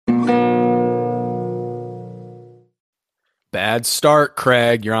Bad start,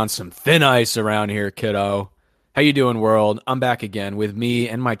 Craig. You're on some thin ice around here, kiddo. How you doing, world? I'm back again with me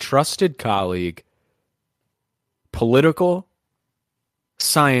and my trusted colleague, political,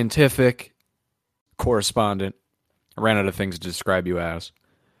 scientific correspondent. I ran out of things to describe you as.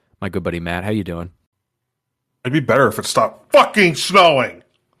 My good buddy Matt. How you doing? It'd be better if it stopped fucking snowing.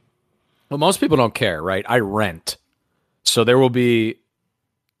 Well, most people don't care, right? I rent. So there will be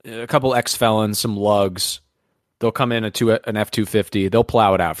a couple ex-felons, some lugs. They'll come in an F-250. They'll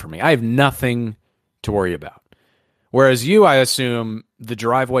plow it out for me. I have nothing to worry about. Whereas you, I assume the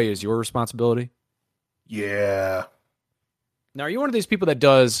driveway is your responsibility. Yeah. Now, are you one of these people that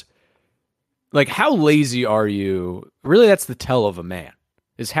does, like, how lazy are you? Really, that's the tell of a man,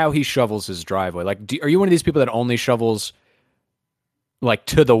 is how he shovels his driveway. Like, are you one of these people that only shovels, like,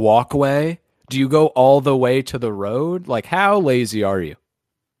 to the walkway? Do you go all the way to the road? Like, how lazy are you?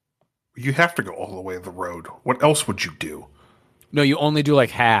 You have to go all the way to the road. What else would you do? No, you only do, like,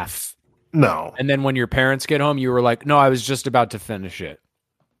 half. No. And then when your parents get home, you were like, no, I was just about to finish it.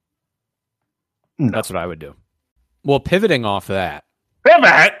 No. That's what I would do. Well, pivoting off that.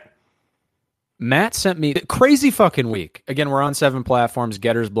 Pivot! Matt sent me a crazy fucking week. Again, we're on 7 platforms.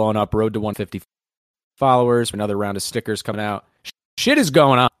 Getter's blowing up. Road to 150 followers. Another round of stickers coming out. Shit is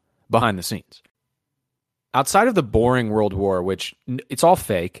going on behind the scenes. Outside of the boring World War, which it's all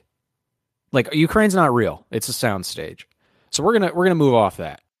fake. Like, Ukraine's not real. It's a soundstage. So we're gonna move off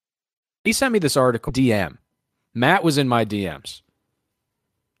that. He sent me this article, DM. Matt was in my DMs.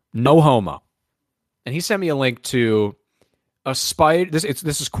 No homo. And he sent me a link to a spider.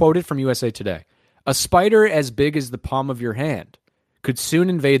 This is quoted from USA Today. A spider as big as the palm of your hand could soon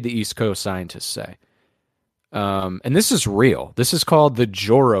invade the East Coast, scientists say. And this is real. This is called the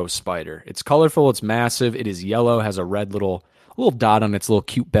Joro spider. It's colorful. It's massive. It is yellow. Has a red little dot on its little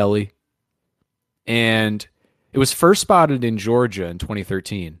cute belly. And it was first spotted in Georgia in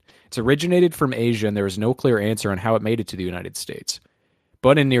 2013. It's originated from Asia, and there is no clear answer on how it made it to the United States.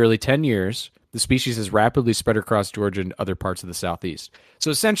 But in nearly 10 years, the species has rapidly spread across Georgia and other parts of the Southeast. So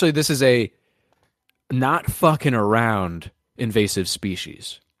essentially, this is a not fucking around invasive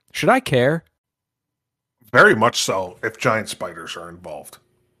species. Should I care? Very much so, if giant spiders are involved.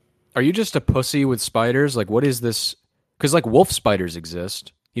 Are you just a pussy with spiders? Like, what is this? Because, like, wolf spiders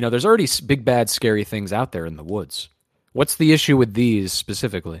exist. You know, there's already big, bad, scary things out there in the woods. What's the issue with these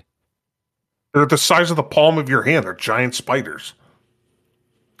specifically? They're the size of the palm of your hand. They're giant spiders.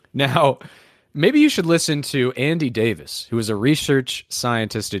 Now, maybe you should listen to Andy Davis, who is a research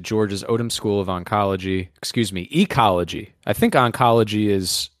scientist at Georgia's Odom School of Ecology. I think oncology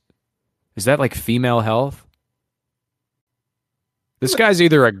is that like female health? This guy's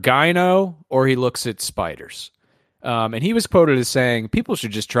either a gyno or he looks at spiders. And he was quoted as saying, people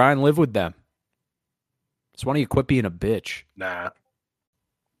should just try and live with them. So why don't you quit being a bitch? Nah.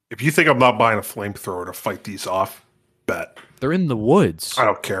 If you think I'm not buying a flamethrower to fight these off, bet. They're in the woods. I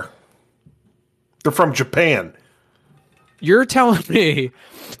don't care. They're from Japan. You're telling me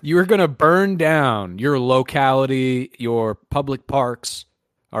you're going to burn down your locality, your public parks,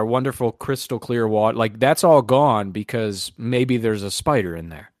 our wonderful crystal clear water. Like, that's all gone because maybe there's a spider in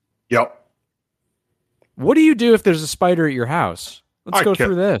there. Yep. What do you do if there's a spider at your house? Let's go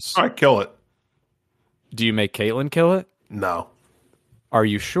through this. I kill it. Do you make Caitlin kill it? No. Are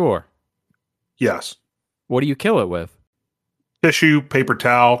you sure? Yes. What do you kill it with? Tissue, paper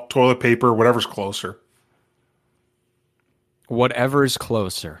towel, toilet paper, whatever's closer. Whatever's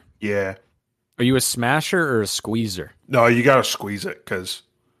closer. Yeah. Are you a smasher or a squeezer? No, you gotta squeeze it, because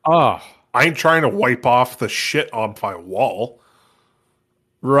I ain't trying to wipe off the shit on my wall.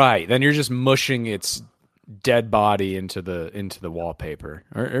 Right. Then you're just mushing its dead body into the wallpaper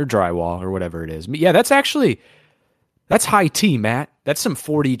or drywall or whatever it is. Yeah, that's high tea, Matt. That's some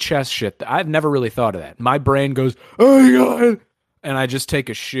 4D chess shit. I've never really thought of that. My brain goes, oh my God. And I just take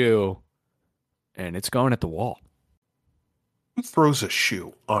a shoe and it's going at the wall. Who throws a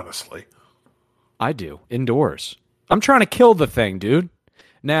shoe, honestly? I do, indoors. I'm trying to kill the thing, dude.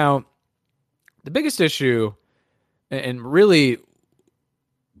 Now, the biggest issue, and really,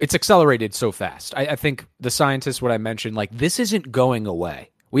 it's accelerated so fast. I think the scientists, what I mentioned, like, this isn't going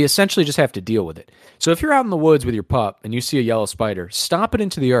away. We essentially just have to deal with it. So if you're out in the woods with your pup and you see a yellow spider, stomp it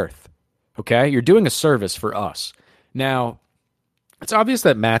into the earth, okay? You're doing a service for us. Now, it's obvious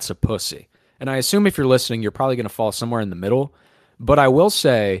that Matt's a pussy, and I assume if you're listening, you're probably going to fall somewhere in the middle, but I will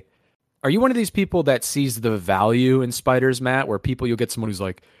say, are you one of these people that sees the value in spiders, Matt, where you'll get someone who's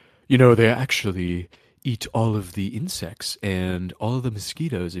like, you know, they actually eat all of the insects and all of the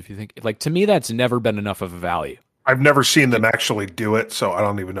mosquitoes, if you think, like, to me, that's never been enough of a value. I've never seen them actually do it, so I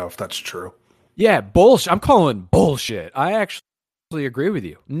don't even know if that's true. Yeah, bullshit. I'm calling bullshit. I actually agree with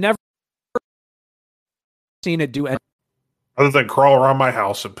you. Never seen it do anything other than crawl around my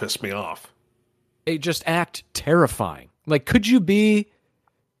house and piss me off. They just act terrifying. Like, can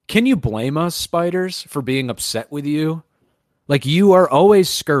you blame us, spiders, for being upset with you? Like, you are always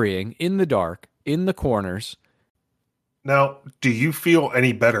scurrying in the dark, in the corners. Now, do you feel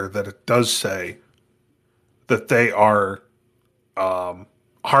any better that it does say that they are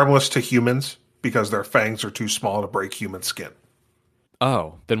harmless to humans because their fangs are too small to break human skin?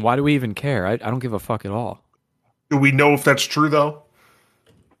 Oh, then why do we even care? I don't give a fuck at all. Do we know if that's true, though?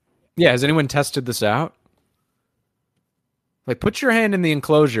 Yeah, has anyone tested this out? Like, put your hand in the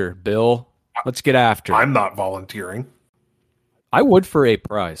enclosure, Bill. Let's get after it. I'm not volunteering. I would for a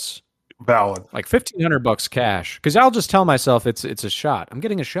price. Valid. Like $1,500 cash. Because I'll just tell myself it's a shot. I'm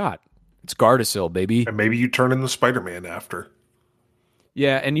getting a shot. It's Gardasil, baby. And maybe you turn into Spider-Man after.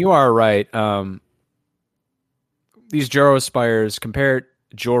 Yeah, and you are right. These Joro spiders, compared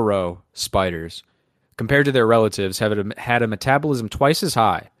to their relatives, had a metabolism twice as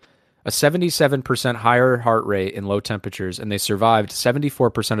high, a 77% higher heart rate in low temperatures, and they survived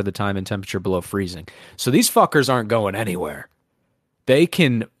 74% of the time in temperature below freezing. So these fuckers aren't going anywhere. They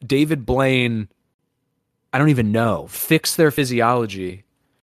can, David Blaine, I don't even know, fix their physiology.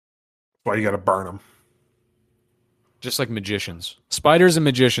 Why you got to burn them? Just like magicians. Spiders and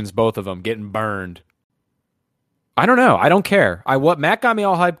magicians, both of them, getting burned. I don't know. I don't care. Matt got me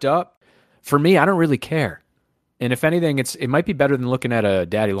all hyped up. For me, I don't really care. And if anything, it might be better than looking at a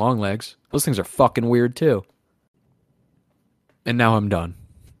daddy long legs. Those things are fucking weird too. And now I'm done.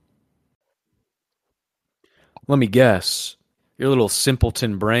 Let me guess. Your little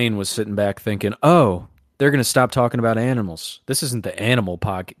simpleton brain was sitting back thinking, oh, they're going to stop talking about animals. This isn't the animal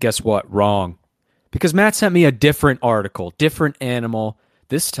podcast. Guess what? Wrong. Because Matt sent me a different article, different animal.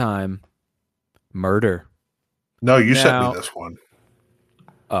 This time, murder. No, you sent me this one.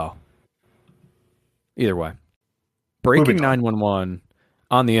 Oh. Either way. Breaking 911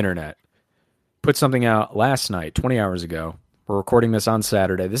 on the internet. Put something out last night, 20 hours ago. We're recording this on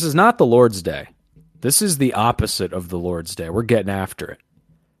Saturday. This is not the Lord's Day. This is the opposite of the Lord's Day. We're getting after it.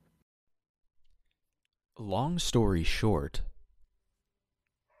 Long story short,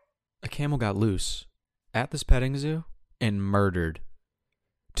 a camel got loose at this petting zoo and murdered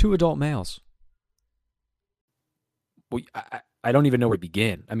 2 adult males. Well, I don't even know where to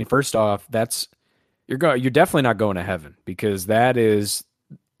begin. I mean, first off, you're definitely not going to heaven, because that is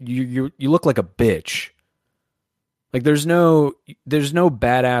you look like a bitch. Like there's no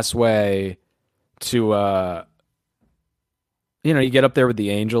badass way to you get up there with the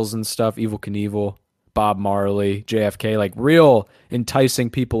angels and stuff, Evel Knievel, Bob Marley, JFK, like real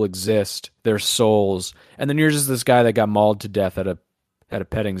enticing people exist, their souls. And then you're just this guy that got mauled to death at a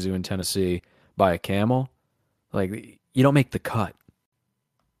petting zoo in Tennessee by a camel. Like, you don't make the cut.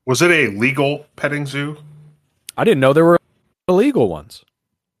 Was it a legal petting zoo? I didn't know there were illegal ones.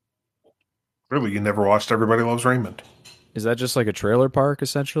 Really? You never watched Everybody Loves Raymond? Is that just like a trailer park,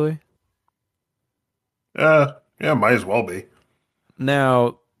 essentially? Yeah, might as well be.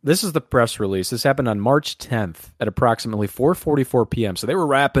 Now, this is the press release. This happened on March 10th at approximately 4:44 p.m. So they were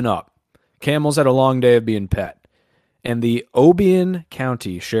wrapping up. Camels had a long day of being pet. And the Obion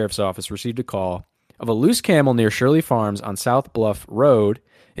County Sheriff's Office received a call of a loose camel near Shirley Farms on South Bluff Road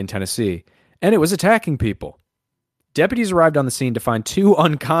in Tennessee, and it was attacking people. Deputies arrived on the scene to find 2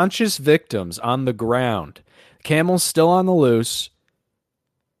 unconscious victims on the ground. Camels still on the loose.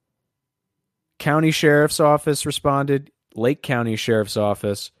 County Sheriff's Office responded, Lake County Sheriff's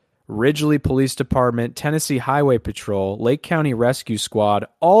Office, Ridgely Police Department, Tennessee Highway Patrol, Lake County Rescue Squad,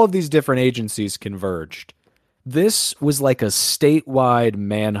 all of these different agencies converged. This was like a statewide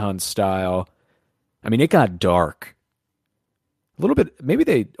manhunt style. I mean, it got dark. A little bit, maybe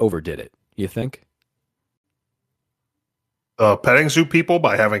they overdid it, you think? Petting zoo people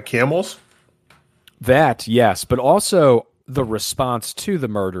by having camels? That, yes, but also the response to the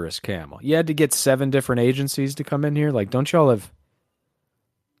murderous camel. You had to get 7 different agencies to come in here. Like, don't y'all have...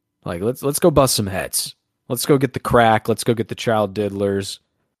 Like, let's go bust some heads. Let's go get the crack. Let's go get the child diddlers.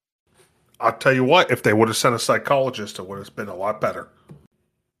 I'll tell you what, if they would have sent a psychologist, it would have been a lot better.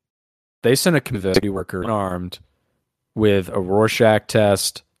 They sent a community worker armed with a Rorschach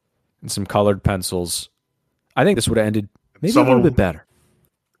test and some colored pencils. I think this would have ended maybe a little bit better.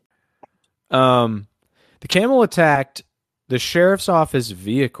 The camel attacked the sheriff's office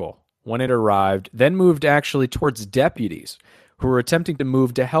vehicle when it arrived, then moved actually towards deputies who were attempting to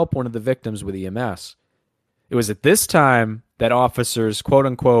move to help one of the victims with EMS. It was at this time that officers, quote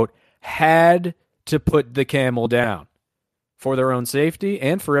unquote, had to put the camel down for their own safety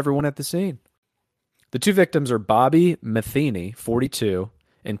and for everyone at the scene. The two victims are Bobby Matheny, 42,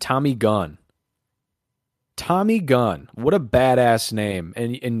 and Tommy Gunn. Tommy Gunn. What a badass name.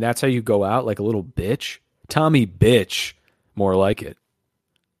 And that's how you go out, like a little bitch? Tommy Bitch. More like it.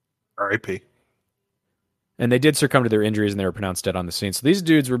 R.I.P. And they did succumb to their injuries and they were pronounced dead on the scene. So these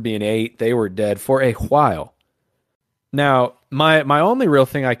dudes were being ate. They were dead for a while. Now, my only real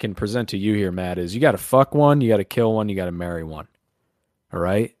thing I can present to you here, Matt, is you got to fuck one, you got to kill one, you got to marry one. All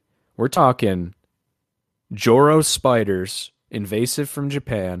right? We're talking Joro spiders, invasive from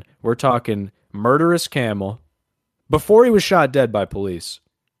Japan. We're talking murderous camel before he was shot dead by police.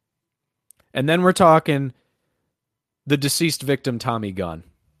 And then we're talking the deceased victim, Tommy Gunn,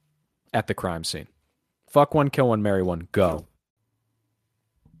 at the crime scene. Fuck one, kill one, marry one. Go.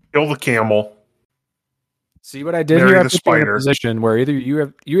 Kill the camel. See what I did Marry here? the spider. In a position where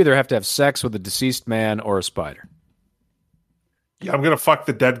you either have to have sex with a deceased man or a spider. Yeah, I'm gonna fuck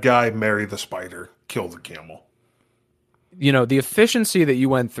the dead guy, marry the spider, kill the camel. You know, the efficiency that you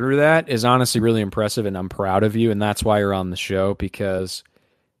went through that is honestly really impressive, and I'm proud of you, and that's why you're on the show, because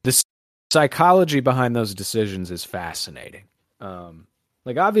the psychology behind those decisions is fascinating.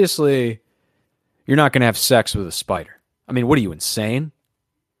 Like, obviously, you're not going to have sex with a spider. I mean, what are you, insane?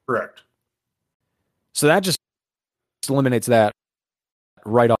 Correct. So that just eliminates that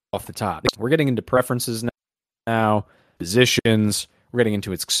right off the top. We're getting into preferences now, positions. We're getting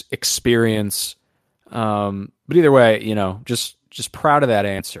into its experience. But either way, you know, just proud of that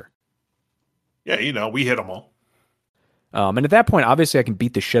answer. Yeah, you know, we hit them all. And at that point, obviously, I can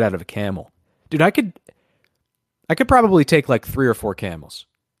beat the shit out of a camel. Dude, I could probably take like 3 or 4 camels.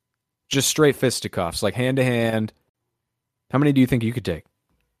 Just straight fisticuffs, like hand to hand. How many do you think you could take?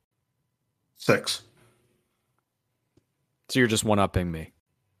 6. So you're just one-upping me.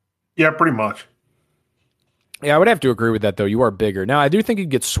 Yeah, pretty much. Yeah, I would have to agree with that, though. You are bigger. Now, I do think you'd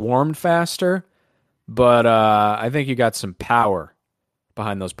get swarmed faster, but I think you got some power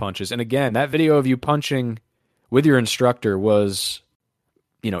behind those punches. And again, that video of you punching with your instructor was,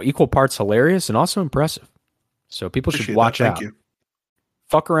 you know, equal parts hilarious and also impressive. So people should watch out. Thank you.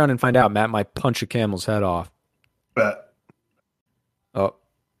 Fuck around and find out. Matt might punch a camel's head off. Bet. Oh,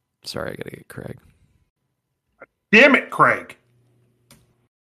 sorry, I gotta get Craig. Damn it, Craig.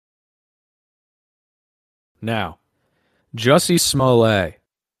 Now, Jussie Smollett.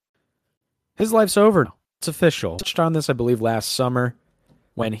 His life's over now. It's official. I touched on this, I believe, last summer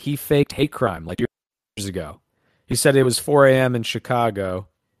when he faked hate crime like years ago. He said it was 4 a.m. in Chicago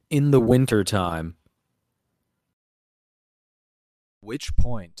in the wintertime. At which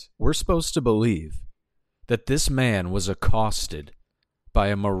point, we're supposed to believe that this man was accosted by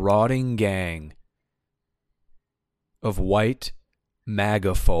a marauding gang of white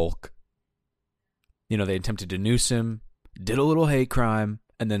MAGA folk. You know, they attempted to noose him, did a little hate crime,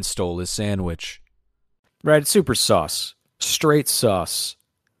 and then stole his sandwich. Right, super sus. Straight sus.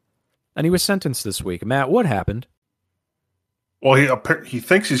 And he was sentenced this week. Matt, what happened? Well, he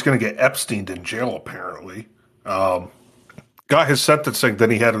thinks he's going to get Epsteined in jail, apparently. Got his sentencing, then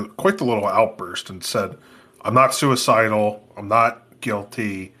he had quite the little outburst and said, I'm not suicidal, I'm not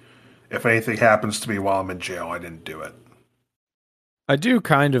guilty. If anything happens to me while I'm in jail, I didn't do it. I do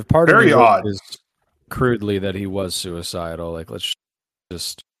kind of, part Very of me odd. is crudely that he was suicidal. Like, let's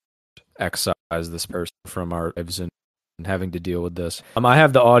just excise this person from our lives and having to deal with this. I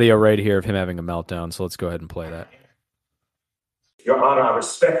have the audio right here of him having a meltdown, so let's go ahead and play that. Your Honor, I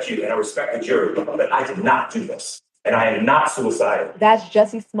respect you and I respect the jury, but I did not do this. And I am not suicidal. That's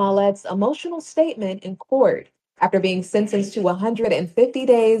Jussie Smollett's emotional statement in court after being sentenced to 150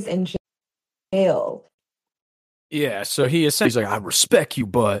 days in jail. Yeah, so he's like, I respect you,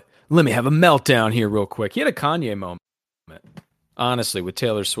 but let me have a meltdown here real quick. He had a Kanye moment, honestly, with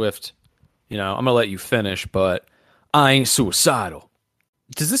Taylor Swift. You know, I'm going to let you finish, but I ain't suicidal.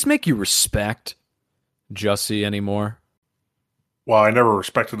 Does this make you respect Jussie anymore? Well, I never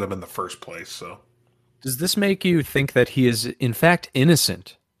respected him in the first place, so. Does this make you think that he is, in fact,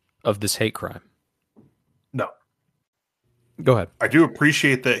 innocent of this hate crime? No. Go ahead. I do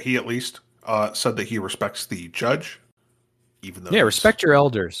appreciate that he at least said that he respects the judge, even though. Yeah, respect your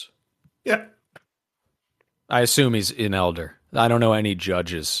elders. Yeah. I assume he's an elder. I don't know any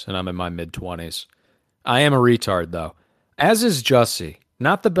judges, and I'm in my mid-20s. I am a retard, though. As is Jussie.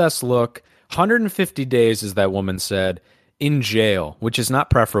 Not the best look. 150 days, as that woman said, in jail, which is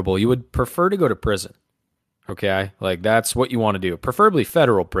not preferable. You would prefer to go to prison. Okay? Like, that's what you want to do. Preferably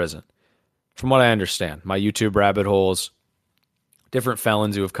federal prison. From what I understand. My YouTube rabbit holes, different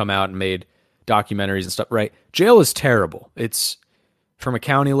felons who have come out and made documentaries and stuff, right? Jail is terrible. It's, from a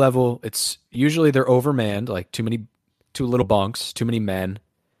county level, it's usually they're overmanned, like too little bunks, too many men.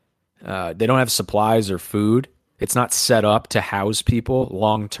 They don't have supplies or food. It's not set up to house people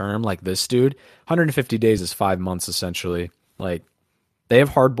long term like this dude. 150 days is 5 months essentially. Like they have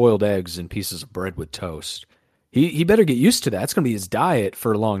hard boiled eggs and pieces of bread with toast. He better get used to that. It's going to be his diet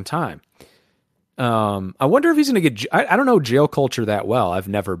for a long time. I wonder if he's going to get. I don't know jail culture that well. I've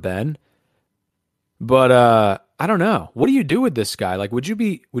never been, but I don't know. What do you do with this guy? Like, would you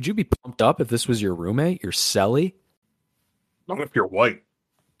be pumped up if this was your roommate, your cellie? Not if you're white.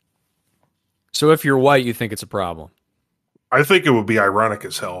 So if you're white, you think it's a problem? I think it would be ironic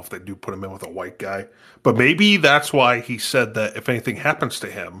as hell if they do put him in with a white guy. But maybe that's why he said that if anything happens to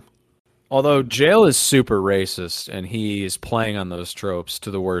him. Although jail is super racist, and he is playing on those tropes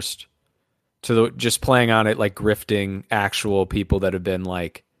to the worst. Just playing on it like grifting actual people that have been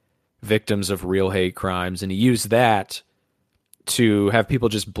like victims of real hate crimes, and he used that to have people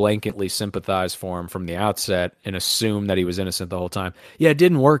just blanketly sympathize for him from the outset and assume that he was innocent the whole time. Yeah, it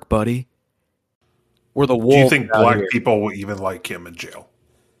didn't work, buddy. We're the wolves. Do you think black people will even like him in jail?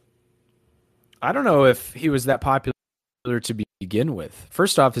 I don't know if he was that popular to begin with.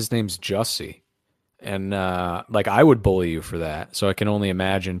 First off, his name's Jussie, and like I would bully you for that. So I can only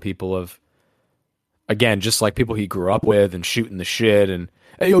imagine people of, again, just like people he grew up with and shooting the shit and,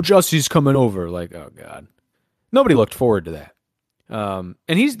 hey, yo, Jussie's coming over. Like, oh God, nobody looked forward to that. And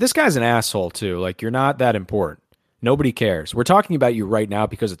this guy's an asshole too. Like, you're not that important. Nobody cares. We're talking about you right now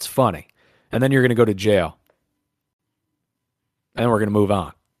because it's funny. And then you're going to go to jail. And then we're going to move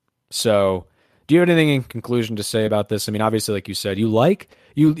on. So, do you have anything in conclusion to say about this? I mean, obviously, like you said,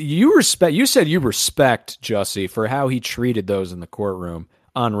 you respect Jussie for how he treated those in the courtroom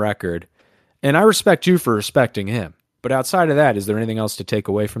on record. And I respect you for respecting him. But outside of that, is there anything else to take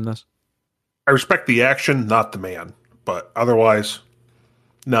away from this? I respect the action, not the man. But otherwise,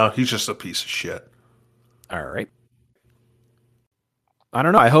 no, he's just a piece of shit. All right. I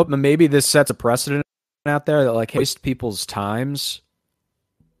don't know. I hope that maybe this sets a precedent out there that like waste people's times.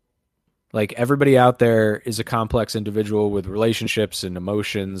 Like everybody out there is a complex individual with relationships and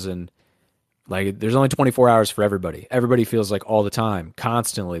emotions, and like there's only 24 hours for everybody. Everybody feels like all the time,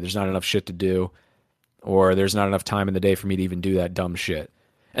 constantly, there's not enough shit to do, or there's not enough time in the day for me to even do that dumb shit.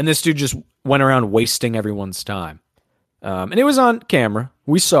 And this dude just went around wasting everyone's time. And it was on camera.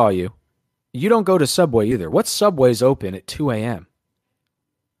 We saw you. You don't go to Subway either. What Subway's open at 2 a.m.?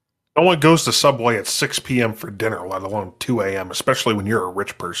 No one goes to Subway at 6 p.m. for dinner, let alone 2 a.m., especially when you're a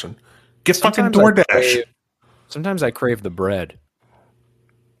rich person. Get fucking DoorDash. Sometimes I crave the bread.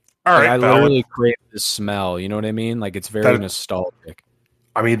 All right, I literally crave the smell. You know what I mean? Like, it's very nostalgic.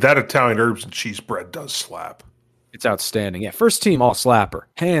 I mean, that Italian herbs and cheese bread does slap. It's outstanding. Yeah, first team all slapper.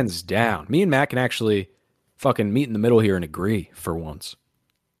 Hands down. Me and Matt can actually fucking meet in the middle here and agree for once.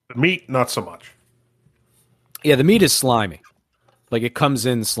 The meat, not so much. Yeah, the meat is slimy. Like, it comes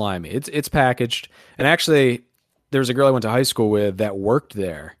in slimy. It's packaged. And actually, there was a girl I went to high school with that worked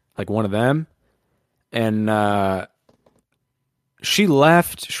there, like one of them. And she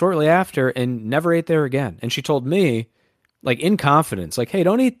left shortly after and never ate there again. And she told me, like, in confidence, like, hey,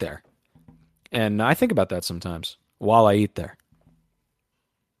 don't eat there. And I think about that sometimes while I eat there.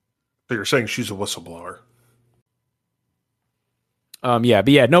 So you're saying she's a whistleblower? Yeah,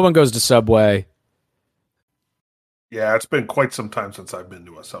 but yeah, no one goes to Subway. Yeah, it's been quite some time since I've been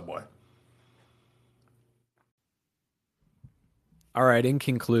to a Subway. All right, in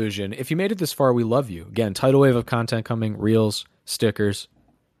conclusion, if you made it this far, we love you. Again, tidal wave of content coming, reels, stickers.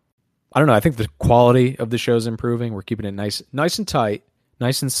 I don't know, I think the quality of the show is improving. We're keeping it nice and tight,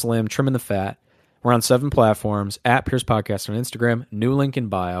 nice and slim, trimming the fat. We're on 7 platforms, at Pierce Podcast on Instagram, new link in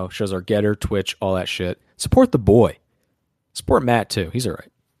bio, shows our Getter, Twitch, all that shit. Support the boy. Support Matt, too. He's all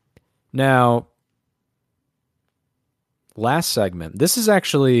right. Now, last segment. This is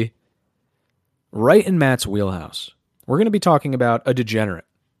actually right in Matt's wheelhouse. We're going to be talking about a degenerate.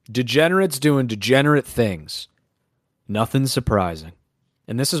 Degenerates doing degenerate things. Nothing surprising.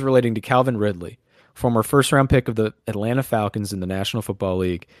 And this is relating to Calvin Ridley, former first-round pick of the Atlanta Falcons in the National Football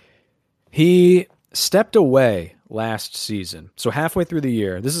League. He stepped away last season. So halfway through the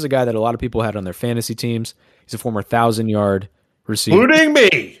year, this is a guy that a lot of people had on their fantasy teams. He's a former 1,000-yard receiver. Including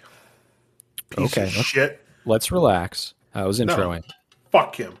me. Piece Okay, of shit. Let's relax. I was introing. No,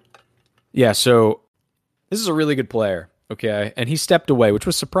 fuck him. Yeah, so this is a really good player, okay? And he stepped away, which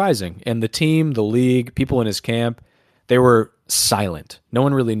was surprising. And the team, the league, people in his camp, they were silent. No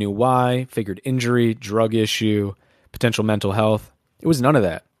one really knew why. Figured injury, drug issue, potential mental health. It was none of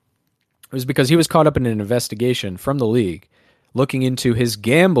that. It was because he was caught up in an investigation from the league looking into his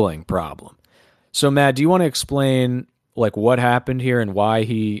gambling problem. So, Matt, do you want to explain like what happened here and why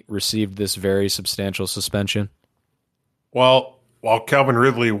he received this very substantial suspension? Well, while Calvin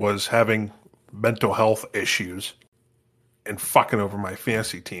Ridley was having mental health issues and fucking over my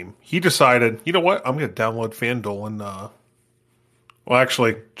fantasy team, he decided, you know what? I'm going to download FanDuel and, well,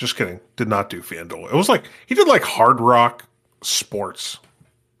 actually, just kidding. Did not do FanDuel. It was like, he did like Hard Rock Sports.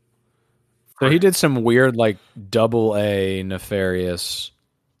 So he did some weird, like, AA nefarious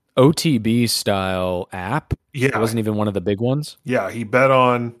OTB style app. Yeah. It wasn't even one of the big ones. Yeah, he bet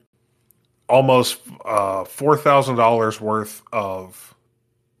on almost $4,000 worth of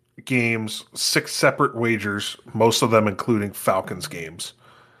games, 6 separate wagers, most of them including Falcons games.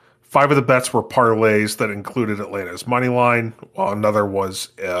 5 of the bets were parlays that included Atlanta's money line, while another was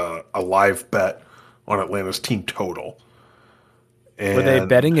a live bet on Atlanta's team total. And were they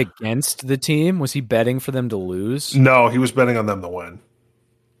betting against the team? Was he betting for them to lose? No, he was betting on them to win.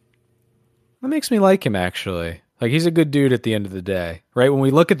 That makes me like him, actually. Like, he's a good dude at the end of the day, right? When we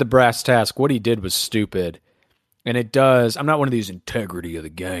look at the brass task, what he did was stupid. And it does, I'm not one of these integrity of the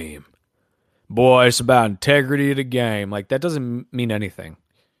game. Boy, it's about integrity of the game. Like, that doesn't mean anything,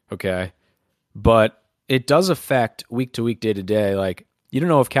 okay? But it does affect week to week, day to day. Like, you don't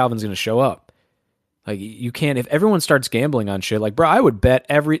know if Calvin's going to show up. Like, you can't, if everyone starts gambling on shit, like, bro, I would bet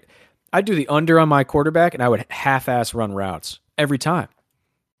I'd do the under on my quarterback and I would half-ass run routes every time.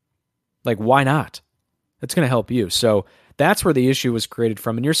 Like, why not? That's going to help you. So that's where the issue was created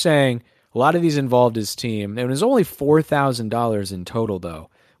from. And you're saying a lot of these involved his team. And it was only $4,000 in total, though,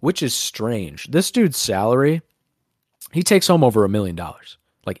 which is strange. This dude's salary, he takes home over $1 million,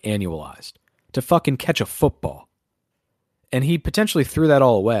 like annualized, to fucking catch a football. And he potentially threw that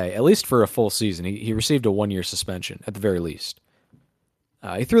all away, at least for a full season. He received a 1-year suspension, at the very least.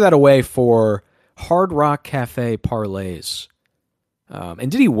 He threw that away for Hard Rock Cafe parlays.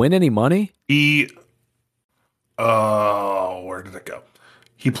 And did he win any money? Where did it go?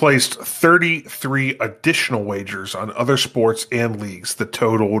 He placed 33 additional wagers on other sports and leagues that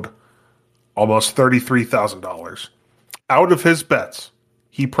totaled almost $33,000. Out of his bets,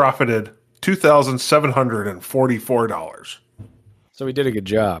 he profited $2,744. So he did a good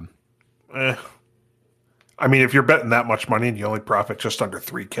job. I mean, if you're betting that much money and you only profit just under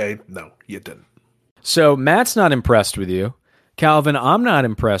 $3K, no, you didn't. So Matt's not impressed with you. Calvin, I'm not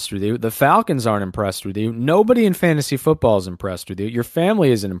impressed with you. The Falcons aren't impressed with you. Nobody in fantasy football is impressed with you. Your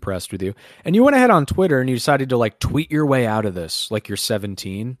family isn't impressed with you. And you went ahead on Twitter and you decided to like tweet your way out of this like you're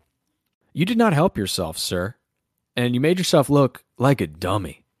 17. You did not help yourself, sir. And you made yourself look like a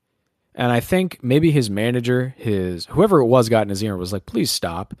dummy. And I think maybe his manager, whoever it was got in his ear was like, please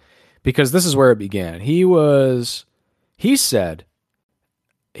stop. Because this is where it began. He said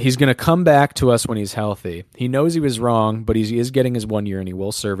he's going to come back to us when he's healthy. He knows he was wrong, but he is getting his 1 year and he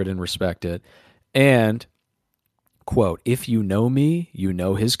will serve it and respect it. And, quote, if you know me, you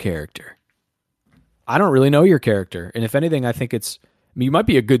know his character. I don't really know your character. And if anything, I think you might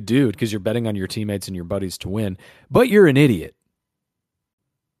be a good dude because you're betting on your teammates and your buddies to win, but you're an idiot.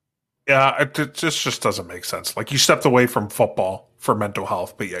 Yeah, it just doesn't make sense. Like, you stepped away from football for mental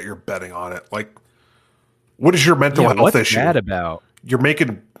health, but yet you're betting on it. Like, what is your mental health what's issue? What's that about? You're making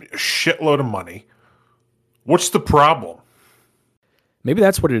a shitload of money. What's the problem? Maybe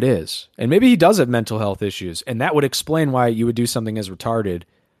that's what it is. And maybe he does have mental health issues, and that would explain why you would do something as retarded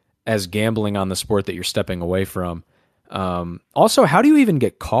as gambling on the sport that you're stepping away from. Also, how do you even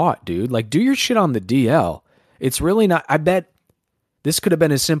get caught, dude? Like, do your shit on the DL. It's really not... I bet this could have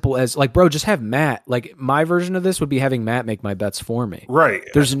been as simple as, like, bro, just have Matt. Like, my version of this would be having Matt make my bets for me. Right.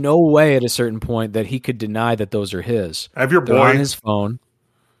 There's no way at a certain point that he could deny that those are his. Have your They're boy on his phone.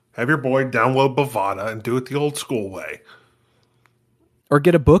 Have your boy download Bovada and do it the old school way. Or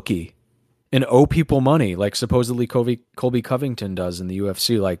get a bookie and owe people money, like supposedly Colby Covington does in the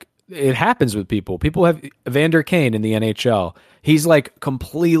UFC. Like, it happens with people. People have Vander Kane in the NHL. He's like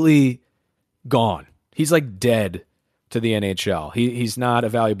completely gone. He's like dead to the NHL. He's not a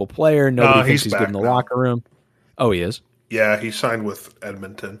valuable player. Nobody thinks he's good in the locker room. Oh, he is? Yeah, he signed with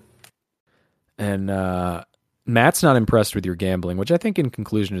Edmonton. And Matt's not impressed with your gambling, which I think in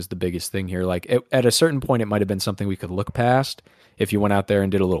conclusion is the biggest thing here. Like, at a certain point, it might have been something we could look past if you went out there and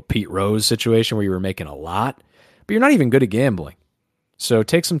did a little Pete Rose situation where you were making a lot, but you're not even good at gambling. So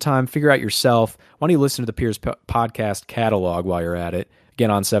take some time, figure out yourself. Why don't you listen to the Piers Podcast catalog while you're at it? Again,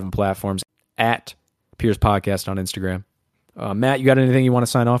 on 7 platforms, at Piers Podcast on Instagram. Matt, you got anything you want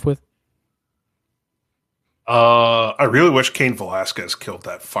to sign off with? I really wish Cain Velasquez killed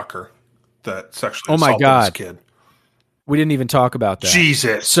that fucker that sexually assaulted his kid. We didn't even talk about that.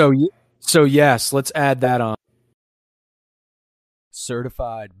 Jesus. So yes, let's add that on.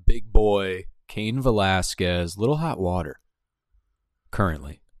 Certified big boy Cain Velasquez, little hot water.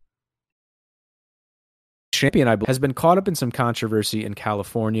 Currently. Champion has been caught up in some controversy in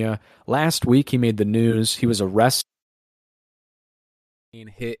California. Last week, he made the news. He was arrested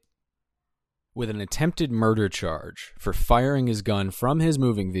and hit with an attempted murder charge for firing his gun from his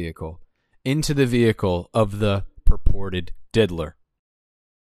moving vehicle into the vehicle of the purported diddler.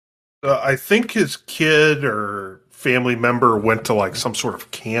 I think his kid or family member went to like some sort of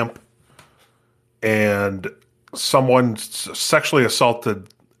camp and someone sexually assaulted,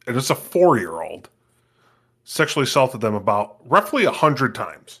 and it's a 4-year-old, sexually assaulted them about roughly 100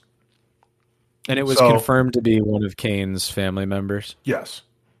 times. And it was confirmed to be one of Kane's family members? Yes.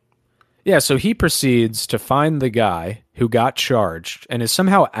 Yeah, so he proceeds to find the guy who got charged and is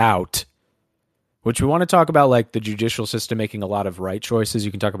somehow out, which we want to talk about, like the judicial system making a lot of right choices.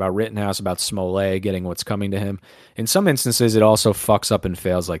 You can talk about Rittenhouse, about Smollett getting what's coming to him. In some instances, it also fucks up and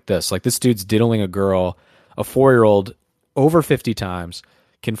fails like this. Like this dude's diddling a girl, a 4-year-old, over 50 times,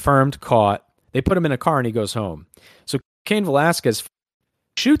 confirmed, caught. They put him in a car and he goes home. So Cain Velasquez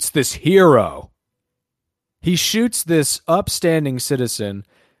shoots this hero. He shoots this upstanding citizen.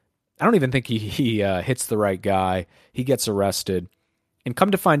 I don't even think he hits the right guy. He gets arrested. And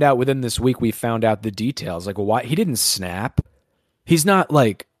come to find out, within this week, we found out the details. Like, why he didn't snap. He's not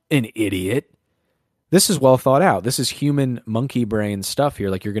like an idiot. This is well thought out. This is human monkey brain stuff here.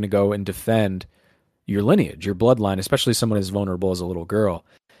 Like, you're going to go and defend your lineage, your bloodline, especially someone as vulnerable as a little girl.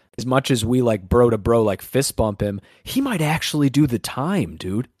 As much as we like bro to bro, like fist bump him, he might actually do the time,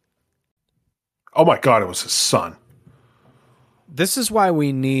 dude. Oh my God, it was his son. This is why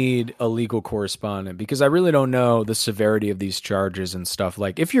we need a legal correspondent, because I really don't know the severity of these charges and stuff.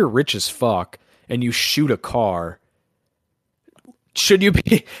 Like, if you're rich as fuck and you shoot a car, should you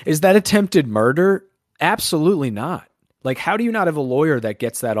be, is that attempted murder? Absolutely not. Like, how do you not have a lawyer that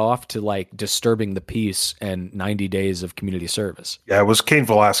gets that off to like disturbing the peace and 90 days of community service? Yeah, it was Cain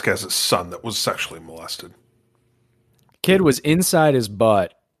Velasquez's son that was sexually molested. Kid was inside his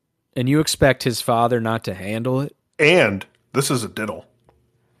butt, and you expect his father not to handle it? And this is a diddle.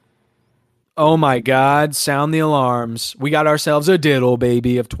 Oh my God, sound the alarms. We got ourselves a diddle,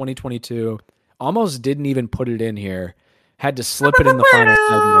 baby, of 2022. Almost didn't even put it in here. Had to slip it in the final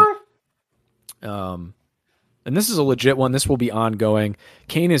segment. And this is a legit one. This will be ongoing.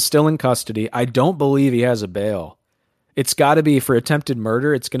 Cain is still in custody. I don't believe he has a bail. It's got to be, for attempted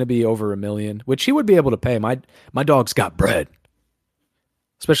murder, it's going to be over $1 million, which he would be able to pay. My dog's got bread.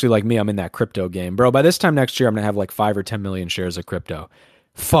 Especially like me, I'm in that crypto game. Bro, by this time next year, I'm going to have like 5 or 10 million shares of crypto.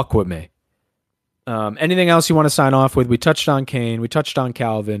 Fuck with me. Anything else you want to sign off with? We touched on Cain. We touched on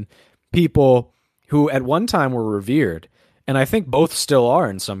Calvin. People who at one time were revered. And I think both still are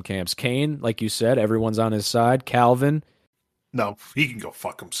in some camps. Cain, like you said, everyone's on his side. Calvin. No, he can go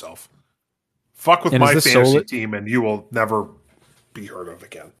fuck himself. Fuck with my fantasy team and you will never be heard of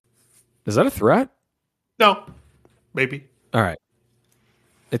again. Is that a threat? No, maybe. All right.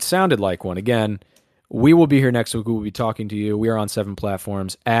 It sounded like one. Again, we will be here next week. We will be talking to you. We are on 7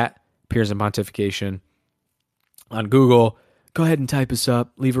 platforms at Peers and Pontification on Google. Go ahead and type us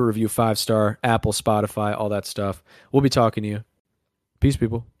up. Leave a review, 5-star, Apple, Spotify, all that stuff. We'll be talking to you. Peace,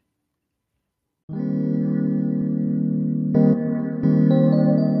 people.